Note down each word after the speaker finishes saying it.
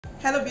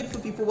Hello beautiful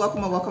people,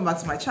 welcome and welcome back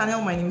to my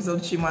channel. My name is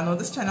Ochima. On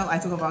this channel I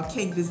talk about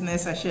cake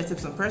business, I share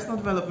tips on personal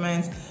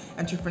development,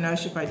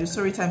 entrepreneurship, I do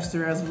story time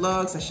tutorials,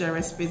 vlogs, I share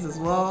recipes as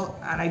well,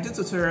 and I do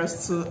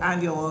tutorials too,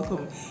 and you're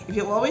welcome. If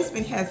you've always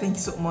been here, thank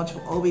you so much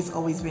for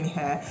always being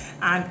here,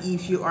 and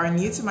if you are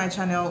new to my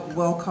channel,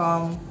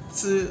 welcome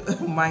to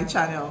my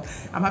channel.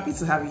 I'm happy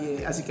to have you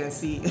here. As you can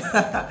see,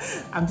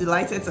 I'm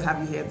delighted to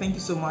have you here. Thank you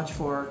so much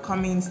for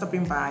coming,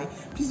 stopping by.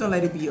 Please don't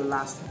let it be your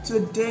last.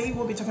 Today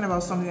we'll be talking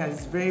about something that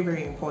is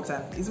very important.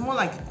 It's more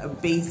like a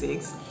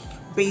basics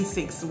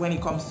when it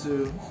comes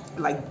to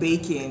like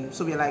baking.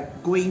 So we're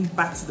like going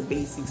back to the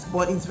basics,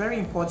 but it's very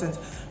important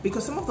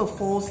because some of the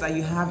faults that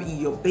you have in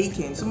your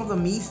baking, some of the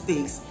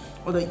mistakes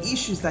or the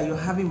issues that you're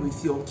having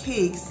with your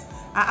cakes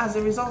are as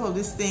a result of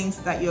these things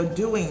that you're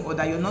doing or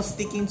that you're not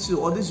sticking to,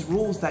 or these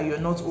rules that you're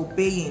not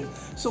obeying.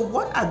 So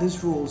what are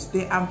these rules?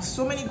 There are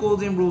so many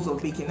golden rules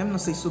of baking. Let me not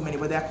say so many,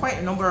 but there are quite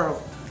a number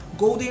of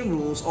golden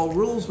rules or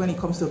rules when it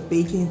comes to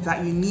baking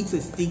that you need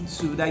to stick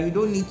to, that you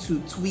don't need to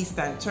twist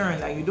and turn,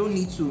 that you don't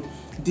need to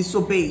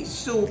disobey.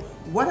 So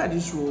what are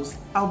these rules?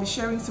 I'll be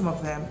sharing some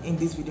of them in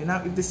this video.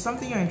 Now if there's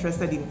something you're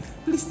interested in,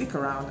 please stick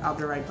around. I'll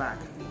be right back.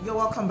 You're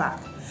welcome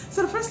back.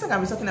 So the first thing I'll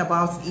be talking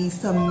about is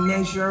to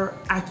measure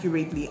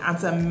accurately and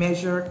to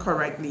measure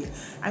correctly.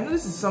 I know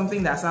this is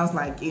something that sounds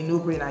like a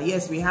no-brainer.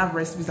 Yes, we have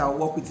recipes that will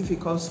work with. If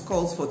it calls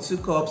for 2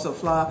 cups of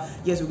flour,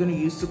 yes, we're going to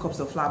use 2 cups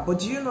of flour. But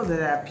do you know that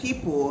there are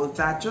people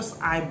that just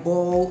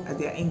eyeball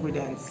their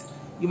ingredients?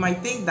 You might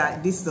think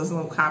that this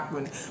doesn't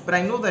happen, but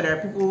I know that there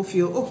are people who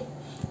feel, oh,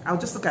 I'll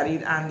just look at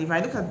it, and if I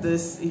look at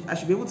this, I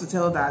should be able to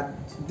tell that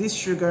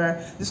this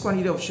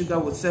quantity of sugar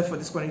would serve for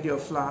this quantity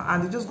of flour,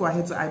 and they just go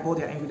ahead to eyeball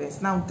their ingredients.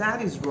 Now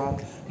that is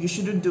wrong. You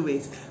shouldn't do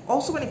it.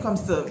 Also, when it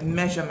comes to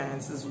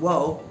measurements as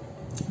well,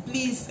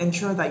 please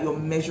ensure that you're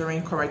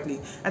measuring correctly.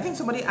 I think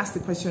somebody asked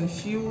the question a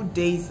few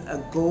days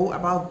ago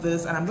about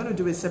this, and I'm going to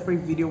do a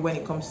separate video when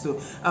it comes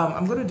to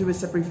I'm going to do a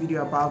separate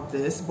video about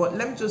this, but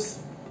let me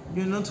just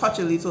touch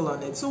a little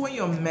on it. So when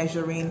you're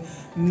measuring,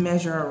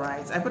 measure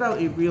right. I put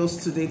out a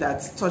reels today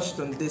that touched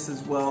on this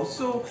as well.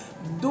 So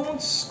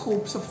don't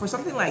scoop. So for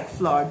something like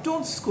flour,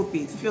 don't scoop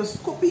it. If you're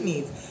scooping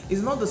it,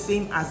 it's not the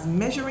same as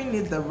measuring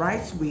it the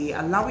right way,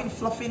 allowing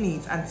fluffing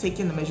it and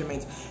taking the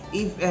measurement.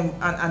 If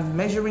and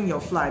measuring your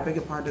flour, I beg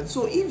your pardon.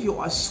 So if you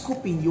are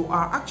scooping, you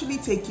are actually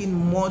taking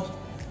more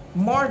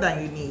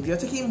than you need. You're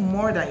taking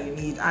more than you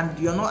need, and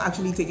you're not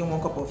actually taking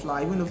 1 cup of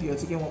flour, even if you're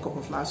taking 1 cup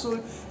of flour. So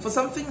for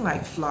something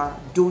like flour,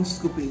 don't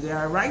scoop it. There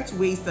are right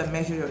ways to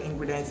measure your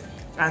ingredients,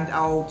 and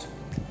I'll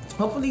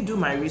hopefully do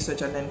my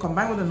research and then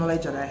combine with the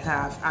knowledge that I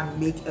have and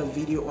make a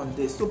video on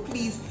this. So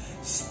please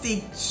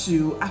stick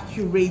to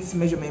accurate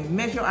measurement.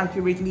 Measure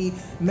accurately,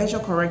 measure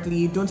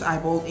correctly. Don't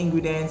eyeball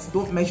ingredients.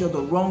 Don't measure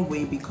the wrong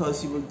way,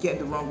 because you will get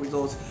the wrong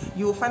results.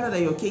 You will find out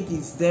that your cake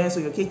is dense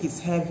or your cake is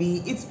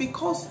heavy. It's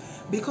because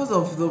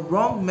of the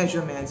wrong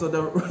measurements or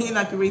the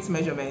inaccurate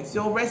measurements.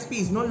 Your recipe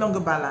is no longer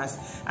balanced,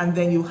 and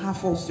then you have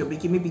faults to your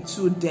baking, maybe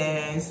too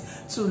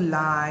dense, too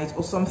light,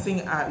 or something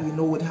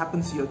would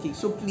happen to your cake.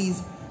 So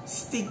please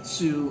stick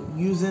to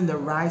using the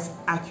right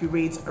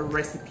accurate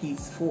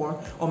recipes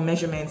or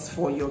measurements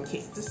for your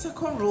cake. The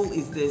second rule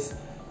is this: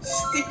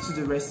 stick to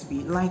the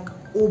recipe. Like,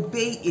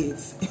 obey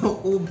it.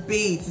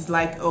 Obey it. It's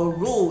like a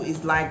rule.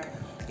 It's like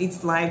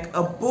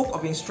a book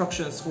of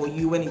instructions for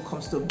you when it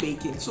comes to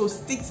baking. So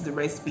stick to the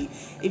recipe.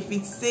 If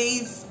it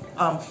says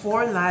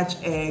 4 large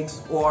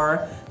eggs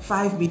or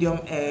 5 medium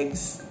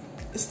eggs,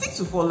 stick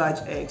to 4 large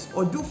eggs,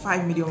 or do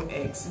 5 medium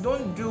eggs.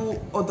 Don't do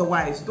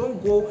otherwise.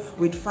 Don't go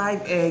with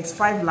 5 eggs,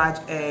 5 large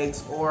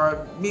eggs,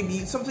 or maybe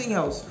something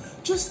else.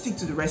 Just stick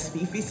to the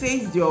recipe. If it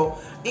says your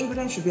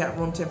ingredients should be at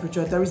room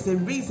temperature, there is a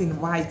reason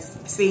why it's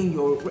saying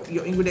your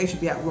ingredients should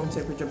be at room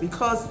temperature,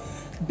 because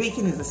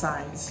baking is a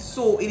science.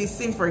 So it is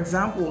saying, for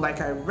example,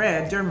 like I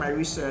read during my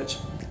research,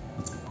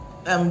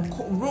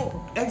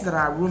 eggs that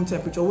are at room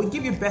temperature will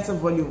give you better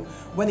volume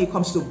when it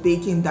comes to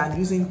baking than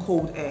using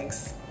cold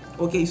eggs.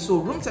 Okay, so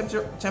room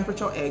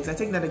temperature eggs, I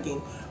take that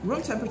again,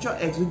 room temperature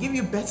eggs will give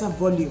you better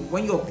volume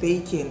when you're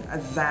baking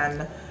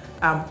than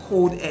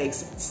cold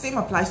eggs. Same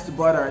applies to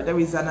butter. There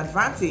is an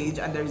advantage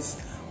and there is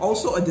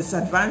also a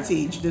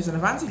disadvantage. There's an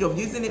advantage of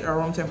using it at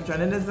room temperature,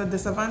 and then there's a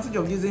disadvantage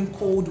of using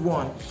cold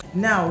one.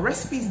 Now,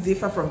 recipes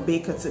differ from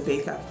baker to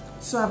baker.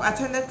 So I've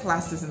attended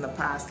classes in the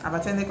past.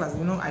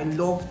 I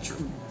love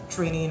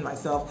training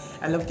myself.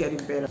 I love getting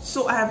better.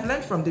 So I have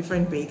learned from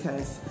different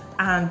bakers,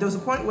 and there was a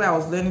point where I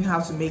was learning how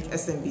to make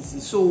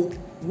SMBC. So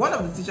one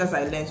of the teachers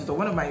I learned with, or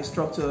one of my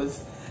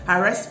instructors,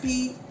 her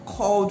recipe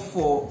called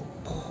for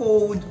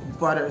cold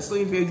butter. So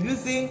if you're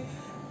using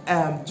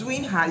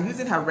using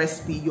her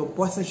recipe, your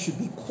butter should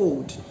be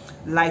cold,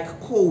 like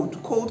cold.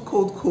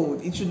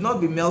 It should not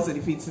be melted.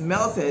 If it's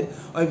melted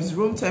or if it's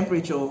room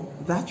temperature,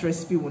 that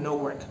recipe will not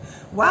work.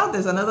 While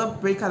there's another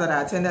baker that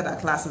I attended a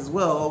class as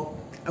well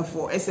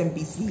for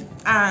SMBC,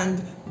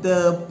 and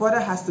the butter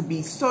has to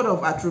be sort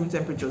of at room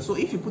temperature. So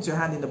if you put your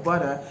hand in the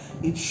butter,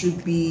 it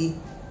should be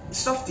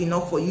soft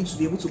enough for you to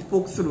be able to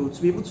poke through,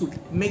 to be able to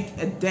make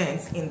a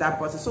dent in that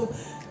butter. So,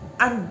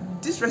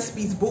 and these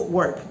recipes both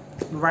work.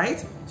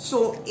 right?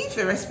 So if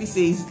a recipe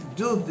says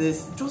do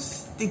this,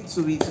 just stick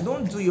to it.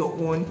 Don't do your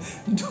own,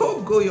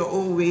 don't go your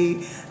own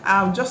way.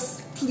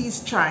 Just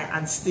please try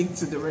and stick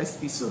to the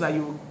recipe so that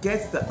you will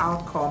get the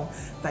outcome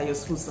that you're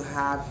supposed to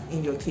have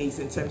in your case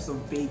in terms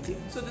of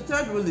baking. So the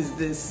third rule is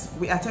this: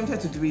 we are tempted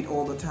to do it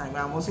all the time.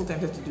 I'm also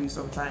tempted to do it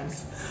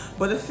sometimes,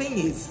 but the thing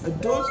is,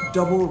 don't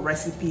double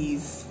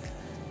recipes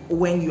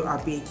when you are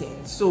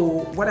baking.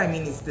 So what I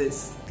mean is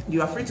this: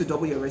 you are free to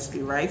double your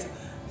recipe, right?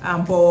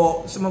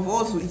 But some of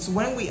us, it's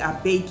when we are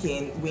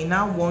baking, we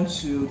now want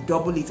to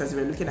double it as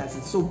we're looking at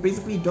it. So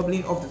basically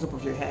doubling off the top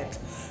of your head.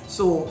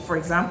 So for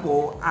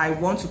example, I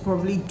want to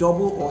probably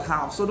double or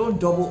half. So don't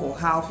double or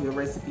half your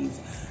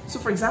recipes. So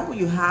for example,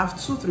 you have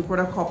 2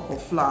 3/4 cup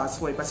of flour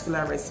for a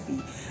particular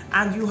recipe,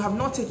 and you have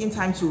not taken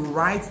time to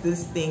write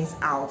these things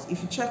out.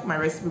 If you check my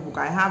recipe book,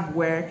 I have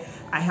where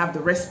I have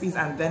the recipes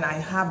and then I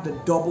have the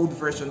doubled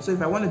version. So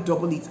if I want to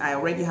double it, I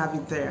already have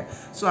it there.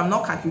 So I'm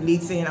not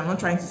calculating, I'm not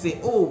trying to say,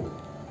 oh,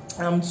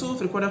 2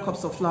 3/4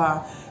 cups of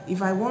flour.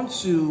 If I want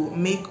to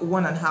make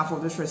 1.5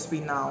 of this recipe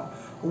now,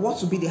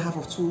 what would be the half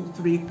of 2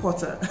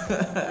 3/4?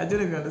 I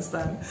don't even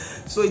understand.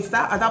 So it's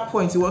that at that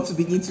point you want to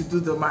begin to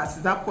do the math.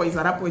 At that point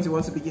you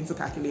want to begin to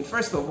calculate.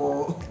 First of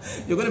all,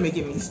 you're going to make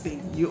a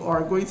mistake. You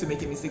are going to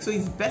make a mistake. So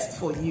it's best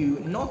for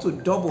you not to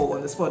double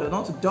on the spot, or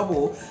not to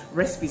double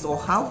recipes or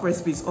half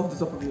recipes off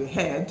the top of your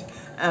head.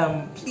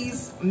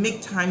 Please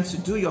make time to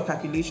do your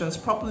calculations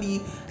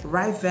properly.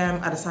 Write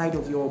them at the side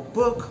of your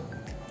book,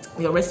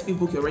 your recipe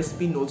book, your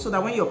recipe notes, so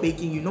that when you're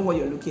baking, you know what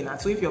you're looking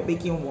at. So if you're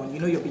baking 1, you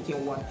know you're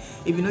baking 1.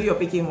 If you know you're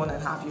baking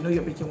 1.5, you know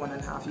you're baking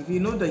 1.5. If you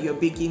know that you're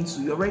baking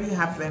 2, you already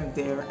have them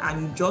there,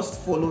 and you just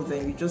follow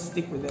them, you just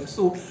stick with them.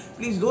 So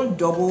please don't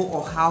double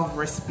or halve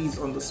recipes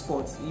on the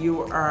spot.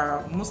 You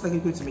are most likely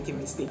going to make a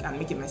mistake and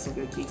make a mess of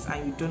your cakes,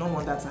 and you do not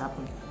want that to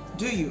happen.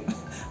 Do you?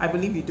 I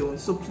believe you don't.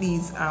 So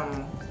please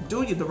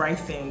do the right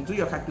thing, do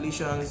your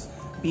calculations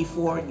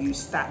before you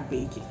start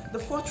baking. The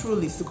fourth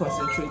rule is to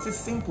concentrate. It's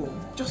simple.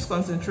 Just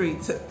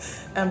concentrate.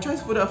 Try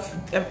to put off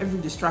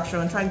every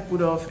distraction. Try to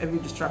put off every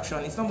distraction.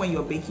 It's not when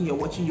you're baking, you're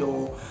watching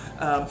your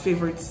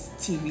favorite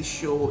TV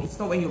show. It's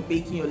not when you're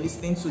baking, you're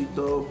listening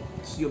to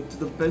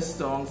the best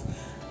songs.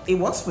 It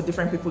works for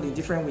different people in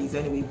different ways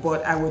anyway,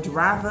 but I would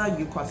rather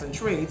you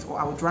concentrate, or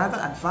I would rather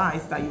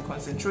advise that you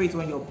concentrate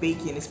when you're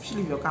baking,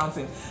 especially if you're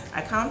counting.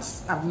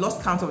 I've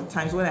lost count of the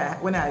times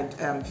when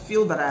I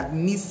feel that I've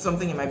missed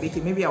something in my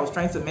baking. Maybe I was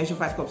trying to measure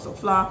 5 cups of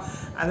flour,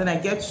 and then I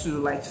get to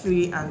like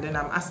 3, and then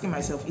I'm asking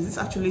myself, is this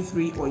actually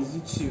 3 or is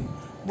it 2?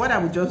 What I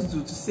would just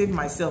do to save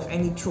myself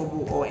any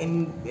trouble or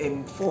any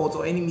fault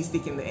or any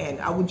mistake in the end,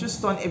 I would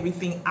just turn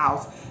everything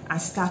out and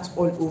start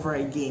all over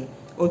again.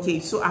 Okay,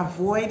 so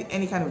avoid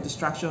any kind of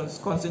distractions.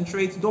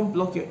 Concentrate. Don't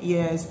block your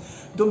ears.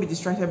 Don't be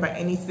distracted by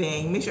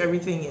anything. Make sure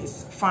everything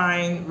is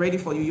fine, ready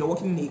for you. You're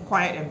working in a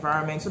quiet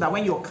environment so that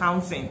when you're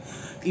counting,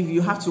 if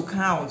you have to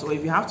count or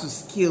if you have to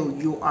scale,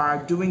 you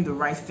are doing the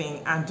right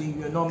thing and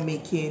you're not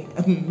making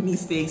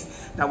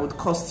mistakes that would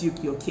cost you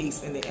your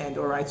case in the end.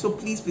 All right, so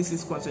please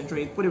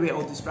concentrate. Put away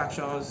all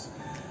distractions.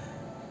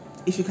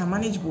 If you can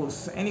manage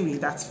both, anyway,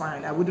 that's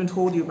fine. I wouldn't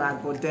hold you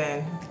back, but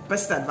then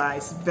best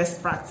advice, best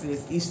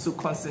practice is to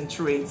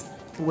concentrate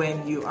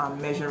when you are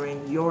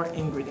measuring your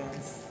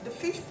ingredients. The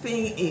fifth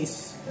thing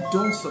is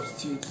don't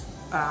substitute.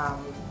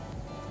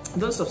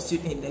 Don't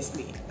substitute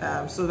needlessly.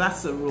 So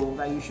that's a rule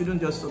that you shouldn't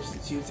just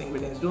substitute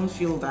ingredients. Don't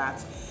feel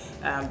that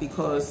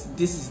because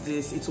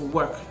it will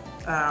work.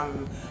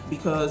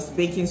 Because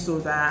baking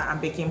soda and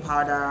baking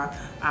powder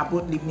are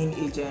both leavening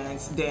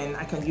agents, then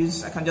I can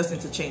just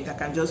interchange. I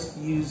can just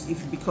use,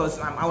 because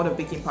I'm out of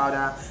baking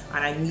powder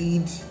and I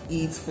need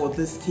it for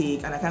this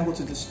cake and I can't go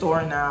to the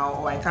store now,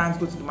 or I can't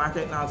go to the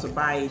market now to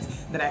buy it,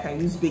 then I can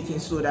use baking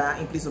soda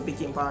in place of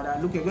baking powder.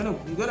 Look, you're gonna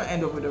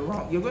end up with a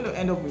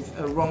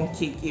wrong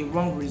cake, a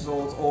wrong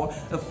result, or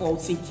a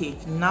faulty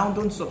cake. Now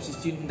don't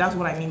substitute. That's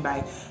what I mean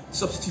by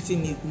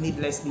substituting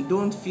needlessly.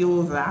 Don't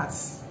feel that.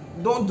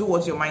 Don't do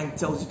what your mind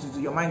tells you to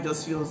do. Your mind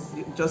just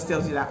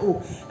tells you that,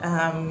 oh,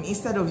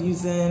 instead of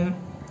using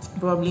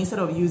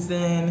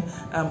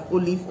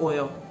olive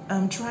oil,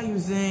 try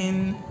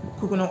using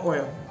coconut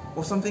oil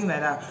or something like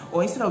that.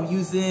 Or instead of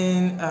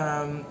using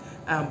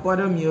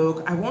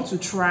buttermilk,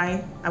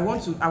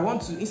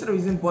 instead of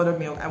using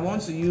buttermilk, I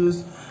want to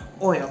use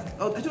oil.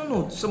 I don't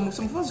know. Some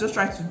of us just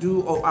try to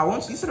do, or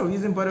instead of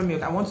using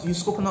buttermilk, I want to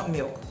use coconut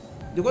milk.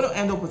 You're going to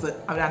end up with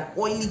an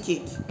oily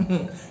cake.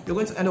 You're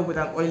going to end up with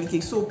an oily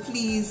cake. So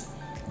please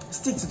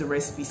stick to the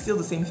recipe. Still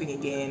the same thing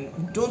again.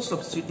 Don't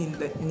substitute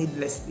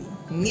needlessly.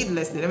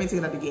 Let me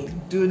take that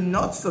again. Do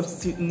not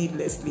substitute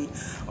needlessly.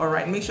 All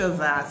right. Make sure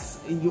that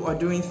you are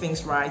doing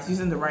things right,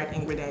 using the right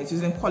ingredients,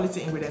 using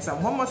quality ingredients.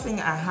 And one more thing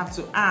I have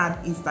to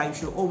add is that you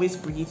should always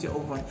preheat your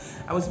oven.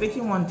 I was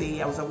baking one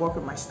day. I was at work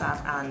with my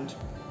staff, and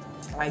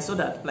I saw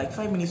that like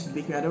 5 minutes to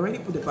bake. We had already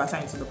put the batter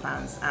into the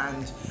pans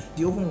and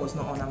the oven was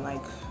not on. I'm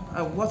like,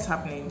 what's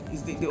happening?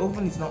 Is the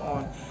oven is not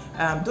on?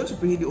 Don't you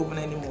preheat the oven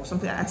anymore?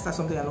 Something I asked her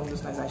something along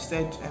those lines. I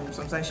said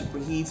sometimes she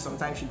preheats,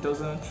 sometimes she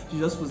doesn't. She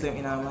just puts them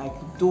in. I'm like,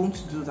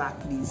 don't do that,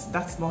 please.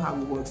 That's not how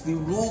it works. The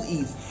rule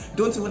is,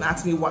 don't even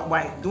ask me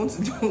why. Don't.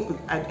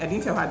 I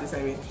didn't tell her this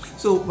anyway.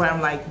 So, but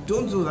I'm like,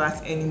 don't do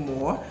that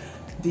anymore.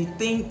 The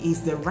thing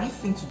is, the right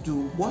thing to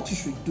do, what you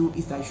should do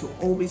is that you should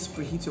always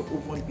preheat your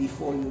oven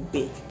before you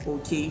bake.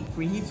 Okay,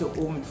 preheat your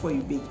oven before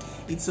you bake.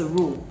 It's a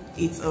rule.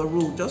 It's a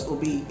rule. Just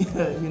obey.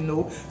 You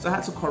know. So I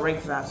had to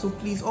correct that. So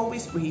please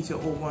always preheat your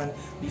oven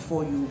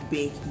before you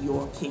bake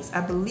your cakes.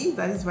 I believe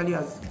that this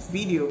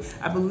video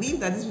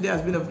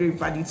has been of great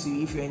value to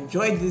you. If you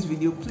enjoyed this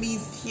video,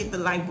 please hit the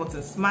like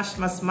button, smash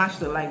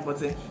the like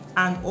button,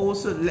 and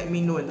also let me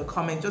know in the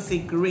comments. Just say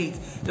great,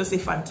 just say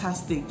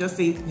fantastic, just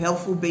say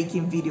helpful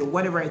baking video,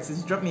 whatever it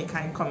is. Drop me a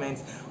kind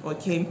comment,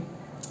 okay?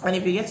 And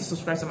if you're yet to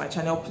subscribe to my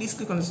channel, please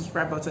click on the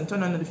subscribe button,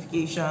 turn on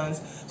notifications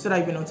so that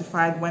you'll be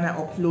notified when I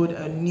upload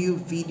a new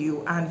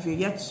video. And if you're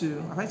yet to,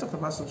 have I talked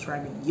about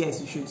subscribing?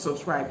 Yes, you should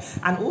subscribe.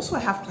 And also I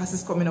have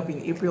classes coming up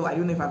in April. I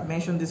don't know if I've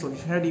mentioned this or if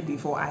you've heard it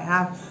before. I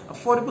have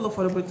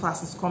affordable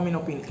classes coming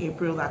up in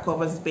April that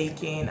covers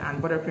baking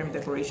and buttercream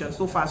decoration.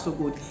 So far so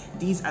good.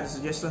 These are the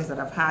suggestions that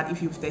I've had.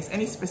 If there's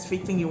any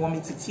specific thing you want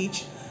me to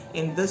teach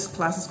in this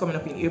classes coming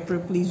up in April,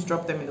 please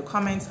drop them in the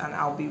comments and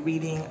I'll be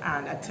reading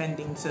and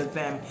attending to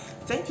them.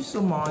 Thank you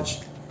so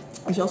much.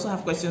 If you also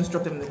have questions,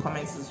 drop them in the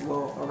comments as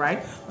well. All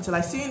right, until I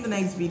see you in the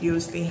next video,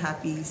 stay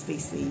happy, stay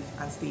safe,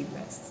 and stay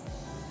blessed.